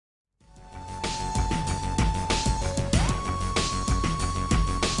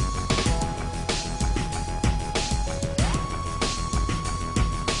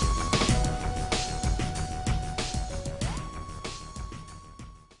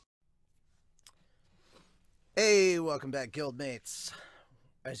welcome back, guildmates.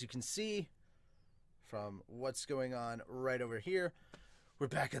 As you can see from what's going on right over here, we're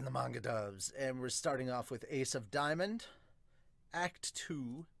back in the manga dubs, and we're starting off with Ace of Diamond, Act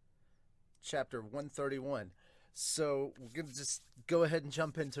 2, Chapter 131. So we're going to just go ahead and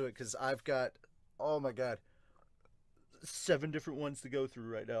jump into it, because I've got, oh my god, 7 different ones to go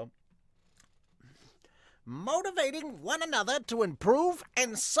through right now. Motivating one another to improve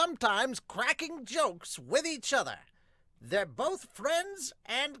and sometimes cracking jokes with each other. They're both friends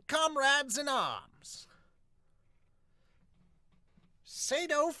and comrades in arms.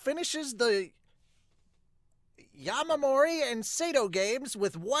 Sato finishes the Yamamori and Sato games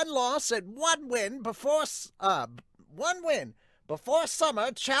with 1 loss and 1 win before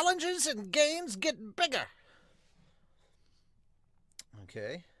summer challenges and gains get bigger.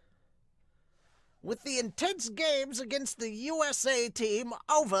 Okay. With the intense games against the USA team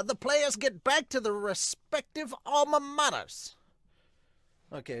over, the players get back to their respective alma maters.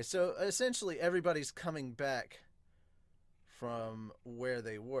 Okay, so essentially everybody's coming back from where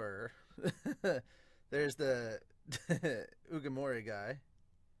they were. There's the Ugamori guy.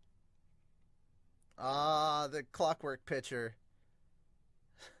 Ah, the clockwork pitcher.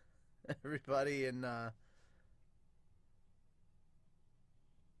 Everybody in,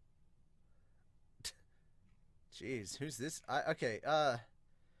 Jeez, who's this? Okay,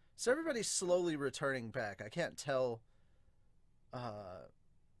 so everybody's slowly returning back. I can't tell,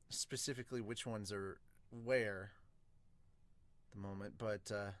 specifically which ones are where at the moment,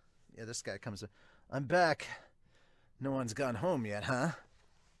 but, yeah, this guy comes. I'm back. No one's gone home yet, huh?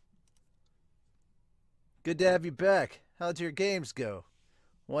 Good to have you back. How'd your games go?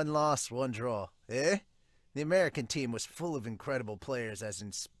 1 loss, 1 draw. Eh? The American team was full of incredible players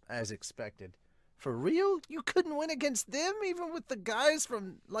as expected. For real? You couldn't win against them, even with the guys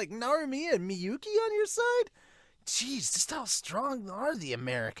from, like, Narumiya and Miyuki on your side? Jeez, just how strong are the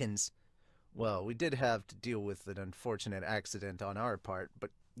Americans? Well, we did have to deal with an unfortunate accident on our part, but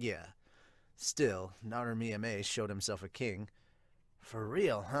yeah. Still, Narumiya May showed himself a king. For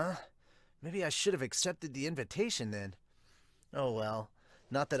real, huh? Maybe I should have accepted the invitation then. Oh well,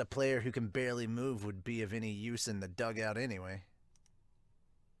 not that a player who can barely move would be of any use in the dugout anyway.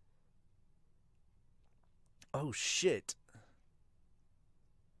 Oh shit.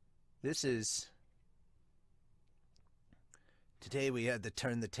 This is... Today we had to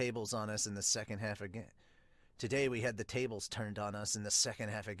turn the tables on us in the second half again. Today we had the tables turned on us in the second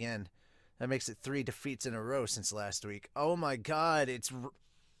half again. That makes it 3 defeats in a row since last week. Oh my god, it's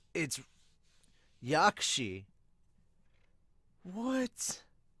Yakshi. What?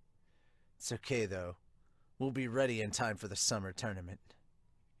 It's okay though. We'll be ready in time for the summer tournament.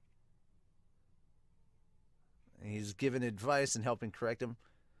 He's giving advice and helping correct him.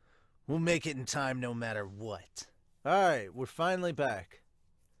 We'll make it in time no matter what. Alright, we're finally back.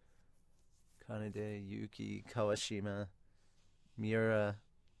 Kanade, Yuki, Kawashima, Miura,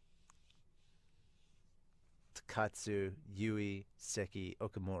 Takatsu, Yui, Seki,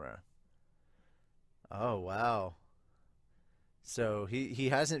 Okamura. Oh, wow. So he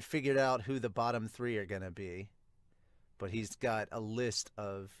hasn't figured out who the bottom 3 are going to be. But he's got a list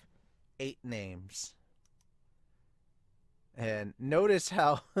of 8 names. And notice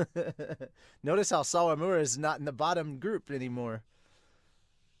how Sawamura is not in the bottom group anymore.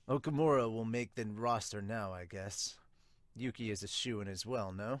 Okamura will make the roster now, I guess. Yuki is a shoo-in as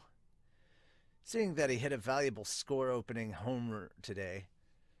well, no? Seeing that he hit a valuable score-opening homer today,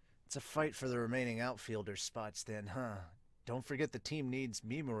 it's a fight for the remaining outfielder spots then, huh? Don't forget the team needs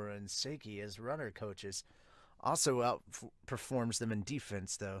Mimura and Seiki as runner coaches. Also outperforms them in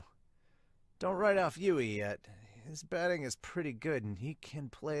defense, though. Don't write off Yui yet. His batting is pretty good, and he can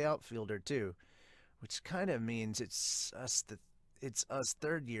play outfielder too, which kind of means it's us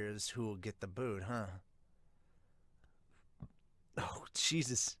third years who will get the boot, huh? Oh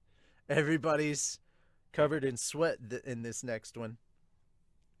Jesus! Everybody's covered in sweat in this next one.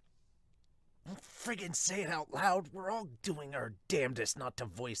 Don't friggin' say it out loud. We're all doing our damnedest not to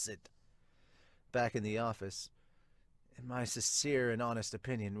voice it. Back in the office. In my sincere and honest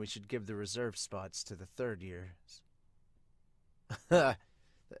opinion, we should give the reserve spots to the third years.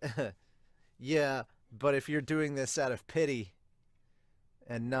 Yeah, but if you're doing this out of pity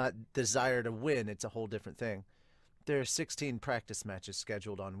and not desire to win, it's a whole different thing. There are 16 practice matches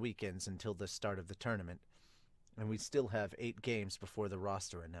scheduled on weekends until the start of the tournament, and we still have 8 games before the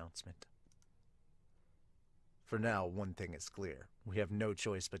roster announcement. For now, one thing is clear. We have no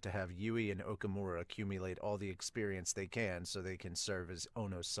choice but to have Yui and Okamura accumulate all the experience they can so they can serve as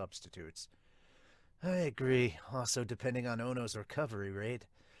Ono's substitutes. I agree. Also, depending on Ono's recovery rate,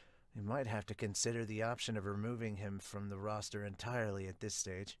 We might have to consider the option of removing him from the roster entirely at this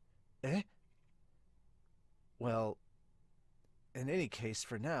stage. Eh? Well, in any case,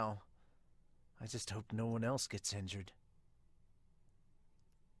 for now, I just hope no one else gets injured.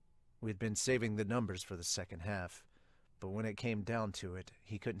 We'd been saving the numbers for the second half, but when it came down to it,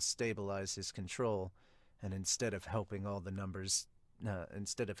 he couldn't stabilize his control, and instead of helping, all the numbers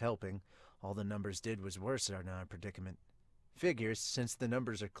did was worsen our predicament. Figures, since the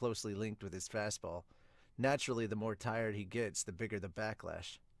numbers are closely linked with his fastball, naturally the more tired he gets, the bigger the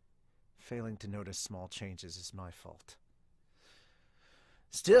backlash. Failing to notice small changes is my fault.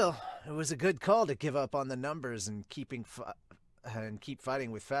 Still, it was a good call to give up on the numbers and keep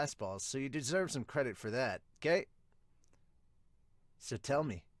fighting with fastballs, so you deserve some credit for that, okay? So tell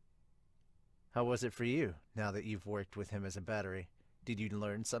me, how was it for you, now that you've worked with him as a battery? Did you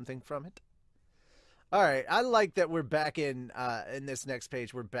learn something from it? Alright, I like that we're back in this next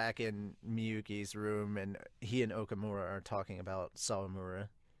page, we're back in Miyuki's room, and he and Okamura are talking about Sawamura.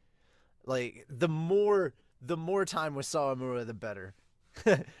 Like, the more time with Sawamura, the better.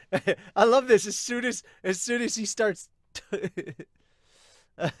 I love this. As soon as he starts,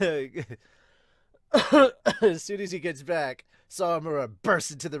 as soon as he gets back, Sawamura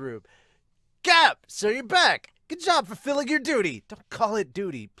bursts into the room. Cap, so you're back. Good job fulfilling your duty. Don't call it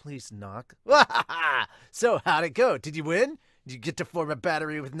duty, please, Knock. So how'd it go? Did you win? Did you get to form a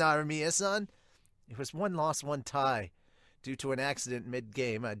battery with Naramiya-san? It was one loss, one tie. Due to an accident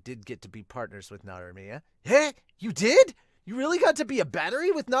mid-game, I did get to be partners with Naramiya. Hey, you did? You really got to be a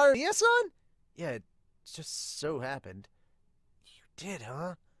battery with Naramiya-san? Yeah, it just so happened. You did,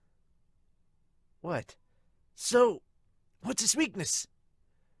 huh? What? So, what's his weakness?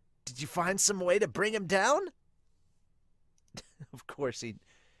 Did you find some way to bring him down? Of course,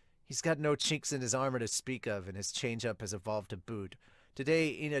 he's got no chinks in his armor to speak of, and his change-up has evolved to boot.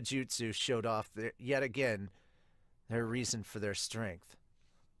 Today, Inajutsu showed off yet again their reason for their strength.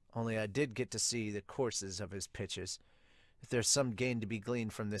 Only I did get to see the courses of his pitches. If there's some gain to be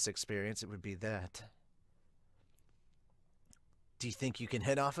gleaned from this experience, it would be that. Do you think you can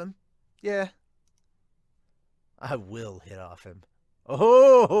hit off him? Yeah. I will hit off him.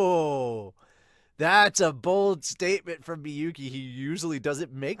 Oh! That's a bold statement from Miyuki. He usually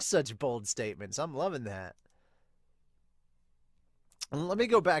doesn't make such bold statements. I'm loving that. Let me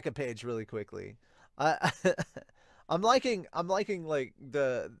go back a page really quickly. I'm liking like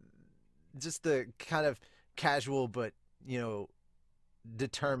the kind of casual but, you know,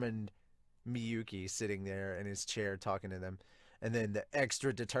 determined Miyuki sitting there in his chair talking to them, and then the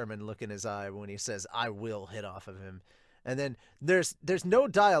extra determined look in his eye when he says, I will hit off of him. And then there's no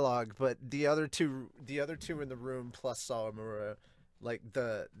dialogue, but the other two in the room plus Sawamura, like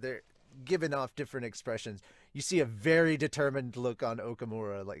they're giving off different expressions. You see a very determined look on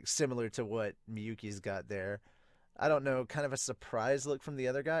Okamura, like similar to what Miyuki's got there. I don't know, kind of a surprised look from the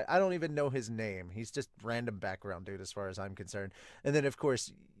other guy. I don't even know his name. He's just random background dude as far as I'm concerned. And then, of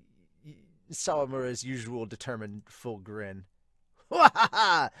course, Sawamura's usual determined full grin.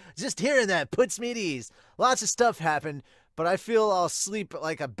 Just hearing that puts me at ease. Lots of stuff happened, but I feel I'll sleep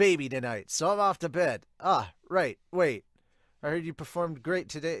like a baby tonight, so I'm off to bed. Ah, right, wait. I heard you performed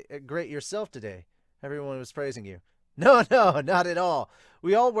great yourself today. Everyone was praising you. No, not at all.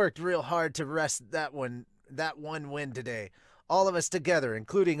 We all worked real hard to wrest that one win today. All of us together,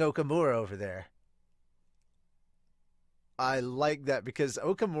 including Okamura over there. I like that because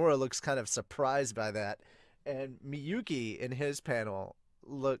Okamura looks kind of surprised by that. And Miyuki in his panel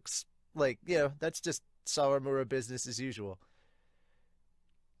looks like, you know, that's just Sawamura business as usual.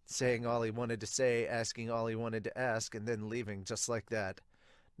 Saying all he wanted to say, asking all he wanted to ask, and then leaving just like that.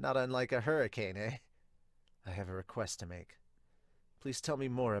 Not unlike a hurricane, eh? I have a request to make. Please tell me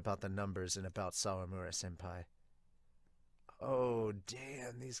more about the numbers and about Sawamura-senpai. Oh,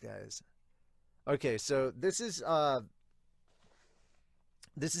 damn, these guys. Okay, so this is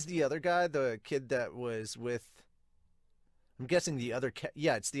the other guy, the kid that was with, I'm guessing the other,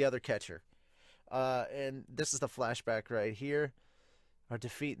 yeah, it's the other catcher. And this is the flashback right here. Our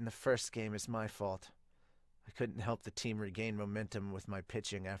defeat in the first game is my fault. I couldn't help the team regain momentum with my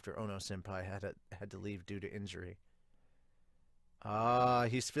pitching after Ono-senpai had to leave due to injury. Ah,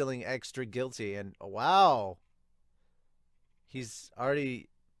 he's feeling extra guilty, and wow, he's already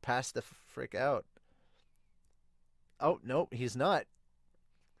passed the frick out. Oh, nope, he's not.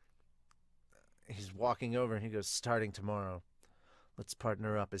 He's walking over and he goes, starting tomorrow. Let's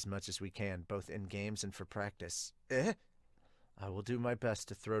partner up as much as we can, both in games and for practice. Eh? I will do my best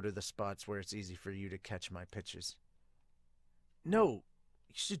to throw to the spots where it's easy for you to catch my pitches. No,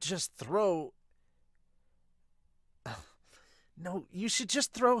 you should just throw. No, you should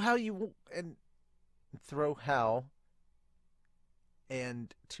just throw how you and throw how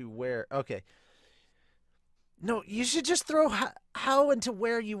and to where. Okay. No, you should just throw how and to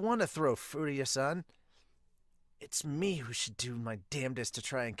where you want to throw, Furia-san. It's me who should do my damnedest to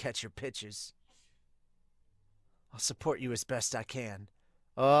try and catch your pitches. I'll support you as best I can.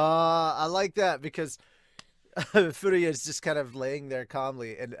 I like that because Furia is just kind of laying there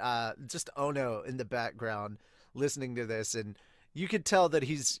calmly, and just Ono in the background listening to this, and you could tell that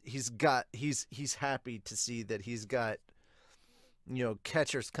he's happy to see that he's got, you know,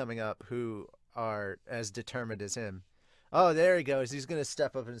 catchers coming up who are as determined as him. Oh, there he goes. He's gonna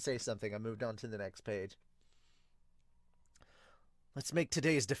step up and say something. I moved on to the next page. Let's make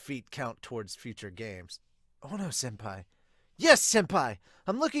today's defeat count towards future games. Oh no, senpai. Yes, senpai.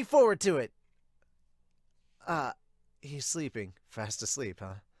 I'm looking forward to it. He's sleeping. Fast asleep,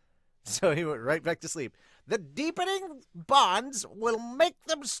 huh? So he went right back to sleep. The deepening bonds will make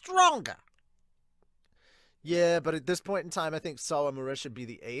them stronger. Yeah, but at this point in time, I think Sawamura should be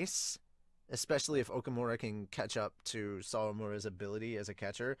the ace, especially if Okamura can catch up to Sawamura's ability as a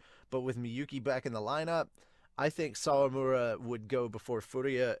catcher. But with Miyuki back in the lineup, I think Sawamura would go before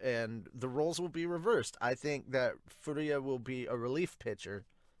Furia, and the roles will be reversed. I think that Furia will be a relief pitcher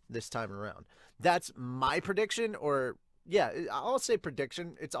this time around. That's my prediction, or yeah, I'll say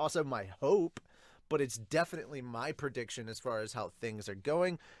prediction. It's also my hope, but it's definitely my prediction as far as how things are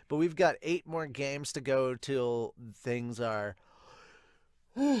going. But we've got 8 more games to go till things are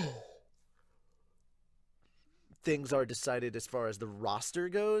things are decided as far as the roster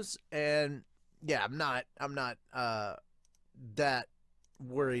goes, and yeah, I'm not that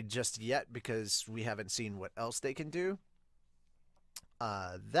worried just yet because we haven't seen what else they can do.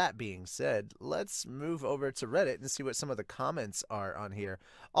 That being said, let's move over to Reddit and see what some of the comments are on here.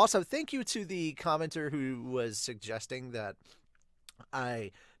 Also, thank you to the commenter who was suggesting that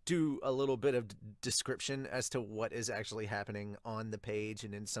I do a little bit of description as to what is actually happening on the page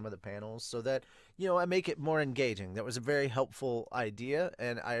and in some of the panels so that, you know, I make it more engaging. That was a very helpful idea,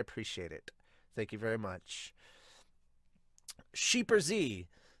 and I appreciate it. Thank you very much. Sheeper Z.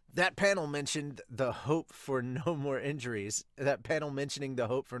 That panel mentioned the hope for no more injuries. That panel mentioning the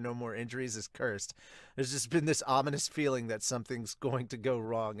hope for no more injuries is cursed. There's just been this ominous feeling that something's going to go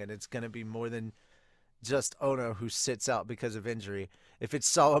wrong, and it's going to be more than just Ono who sits out because of injury. If it's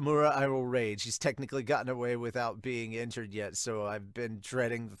Sawamura, I will rage. He's technically gotten away without being injured yet, so I've been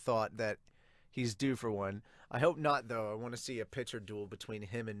dreading the thought that he's due for one. I hope not, though. I want to see a pitcher duel between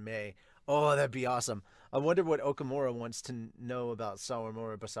him and May. Oh, that'd be awesome. I wonder what Okamura wants to know about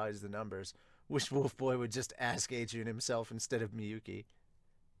Sawamura besides the numbers. Wish Wolf Boy would just ask Adrian himself instead of Miyuki.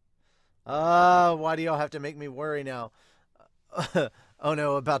 Why do y'all have to make me worry now? Oh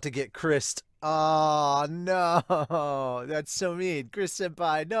no, about to get Christ. Oh no, that's so mean. Chris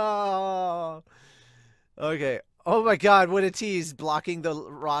Senpai, no. Okay. Oh my god, what a tease. Blocking the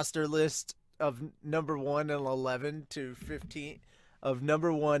roster list of number 1 and 11 to 15. Of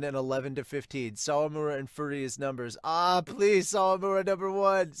number 1 and 11 to 15. Sawamura and Furia's numbers. Please, Sawamura number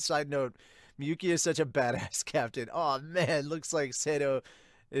 1. Side note, Miyuki is such a badass captain. Oh man, looks like Seto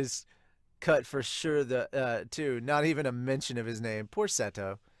is cut for sure too. Not even a mention of his name. Poor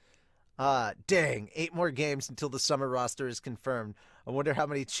Seto. Dang, 8 more games until the summer roster is confirmed. I wonder how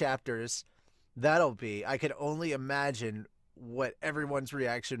many chapters that'll be. I could only imagine what everyone's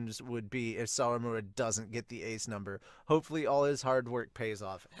reactions would be if Sawamura doesn't get the ace number. Hopefully all his hard work pays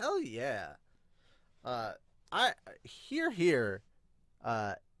off. Hell yeah. I here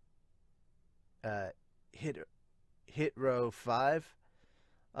hit row 5.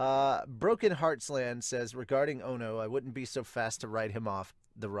 Broken Heartsland says, regarding Ono, I wouldn't be so fast to write him off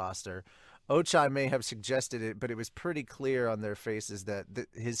the roster. Ochai may have suggested it, but it was pretty clear on their faces that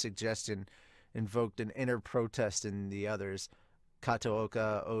his suggestion invoked an inner protest in the others,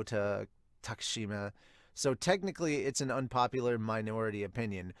 Kataoka, Ota, Takashima. So technically it's an unpopular minority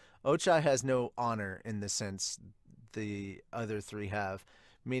opinion. Ochai has no honor in the sense the other 3 have,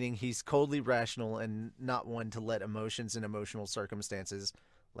 meaning he's coldly rational and not one to let emotions and emotional circumstances,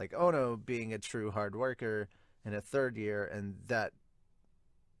 like Ono being a true hard worker in a 3rd year, and that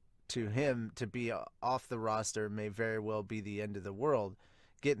to him to be off the roster may very well be the end of the world,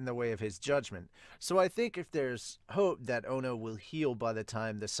 get in the way of his judgment. So I think if there's hope that Ono will heal by the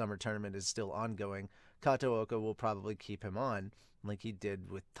time the summer tournament is still ongoing, Kataoka will probably keep him on like he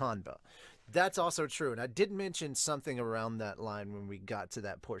did with Tanba. That's also true, and I did mention something around that line when we got to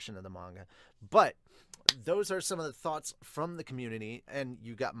that portion of the manga. But those are some of the thoughts from the community, and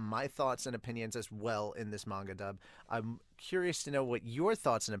you got my thoughts and opinions as well in this manga dub. I'm curious to know what your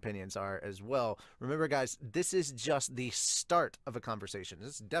thoughts and opinions are as well. Remember, guys, this is just the start of a conversation.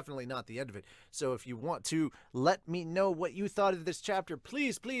 This is definitely not the end of it. So if you want to let me know what you thought of this chapter,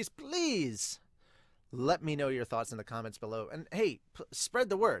 please, please, please let me know your thoughts in the comments below. And hey, spread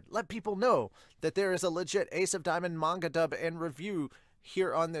the word. Let people know that there is a legit Ace of Diamond manga dub and review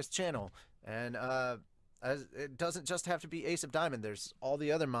here on this channel. And as it doesn't just have to be Ace of Diamond. There's all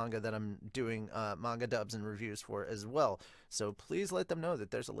the other manga that I'm doing manga dubs and reviews for as well. So please let them know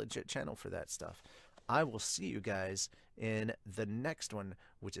that there's a legit channel for that stuff. I will see you guys in the next one,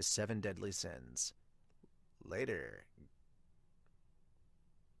 which is 7 Deadly Sins. Later.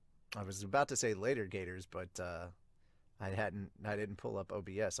 I was about to say later, Gators, but I didn't pull up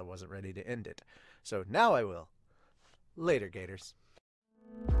OBS. I wasn't ready to end it. So now I will. Later, Gators.